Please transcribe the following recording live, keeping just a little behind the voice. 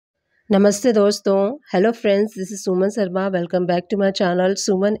Namaste doston. Hello friends, this is Suman Sarma. Welcome back to my channel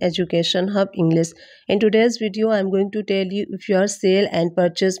Suman Education Hub English. In today's video, I am going to tell you if you are sale and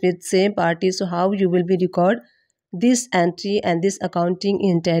purchase with same party, so how you will be record this entry and this accounting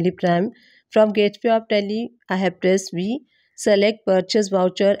in Tally Prime. From Gateway of Tally, I have pressed V, select purchase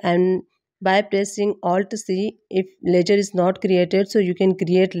voucher, and by pressing Alt C, if ledger is not created, so you can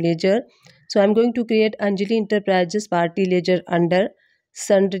create ledger. So I am going to create Anjali Enterprises party ledger under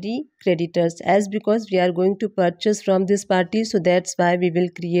sundry creditors, as because we are going to purchase from this party, so that's why we will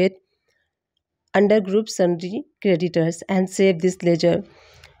create under group sundry creditors and save this ledger.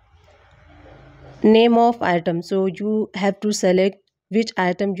 Name of item, so you have to select which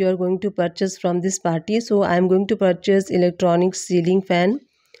item you are going to purchase from this party. So I am going to purchase electronic ceiling fan.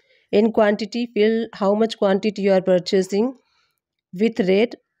 In quantity, fill how much quantity you are purchasing with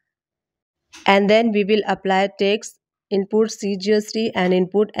rate, and then we will apply tax, input CGST and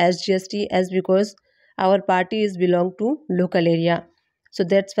input SGST, as because our party is belong to local area, so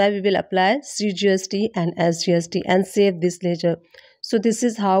that's why we will apply CGST and SGST and save this ledger. So this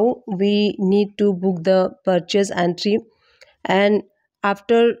is how we need to book the purchase entry. And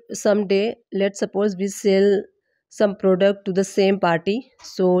after some day, let's suppose we sell some product to the same party,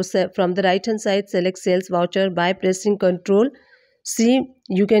 so from the right hand side select sales voucher. By pressing Ctrl C,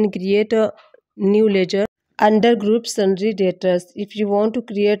 you can create a new ledger under group sundry debtors. If you want to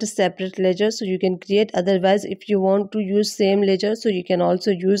create a separate ledger, so you can create. Otherwise, if you want to use same ledger, so you can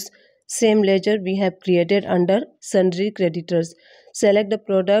also use same ledger we have created under sundry creditors. Select the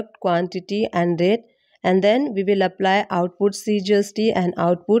product, quantity and rate, and then we will apply output CGST and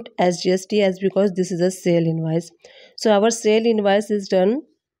output SGST, as because this is a sale invoice. So our sale invoice is done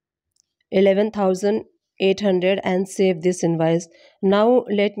 11,800 and save this invoice. Now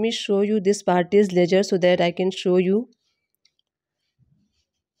let me show you this party's ledger so that I can show you.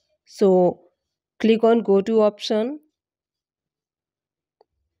 So click on go to option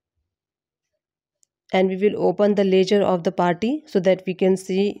and we will open the ledger of the party so that we can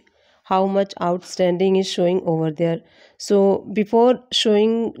see how much outstanding is showing over there. So before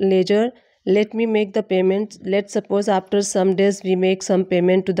showing ledger, let me make the payment. Let's suppose after some days we make some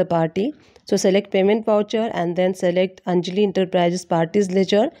payment to the party. So select payment voucher and then select Anjali Enterprises parties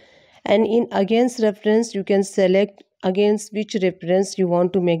ledger, and in against reference you can select against which reference you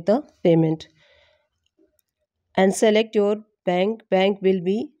want to make the payment, and select your bank. Bank will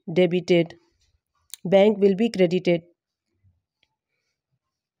be debited, bank will be credited,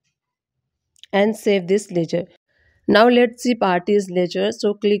 and save this ledger. Now let's see parties ledger.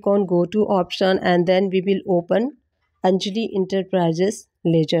 So click on go to option and then we will open Anjali Enterprises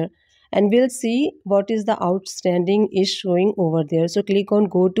ledger, and we'll see what is the outstanding is showing over there. So click on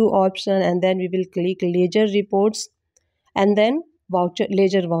go to option and then we will click ledger reports and then voucher,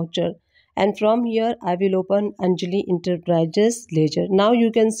 ledger voucher, and from here I will open Anjali Enterprises ledger. Now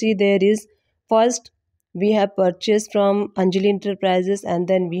you can see there is first we have purchased from Anjali Enterprises and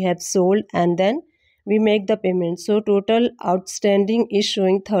then we have sold and then we make the payment. So total outstanding is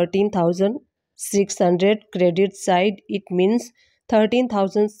showing 13,600. Credit side, it means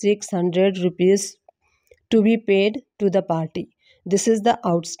 13,600 rupees to be paid to the party. This is the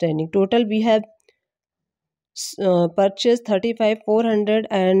outstanding. Total we have purchased 35,400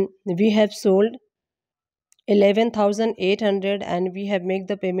 and we have sold 11,800 and we have made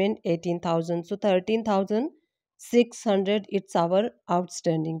the payment 18,000. So 13,600 it's our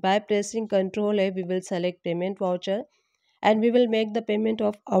outstanding. By pressing Ctrl A, we will select payment voucher and we will make the payment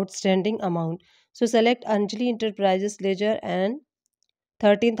of outstanding amount. So select Anjali Enterprises ledger and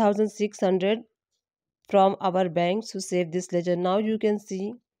 13,600 from our bank. So save this ledger. Now you can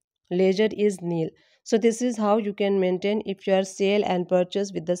see ledger is nil. So this is how you can maintain if you are sale and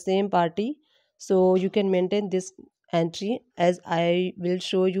purchase with the same party. So you can maintain this entry as I will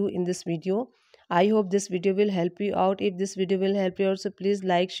show you in this video. I hope this video will help you out. If this video will help you out, so please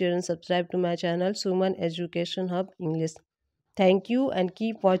like, share and subscribe to my channel Suman Education Hub English. Thank you and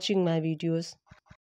keep watching my videos.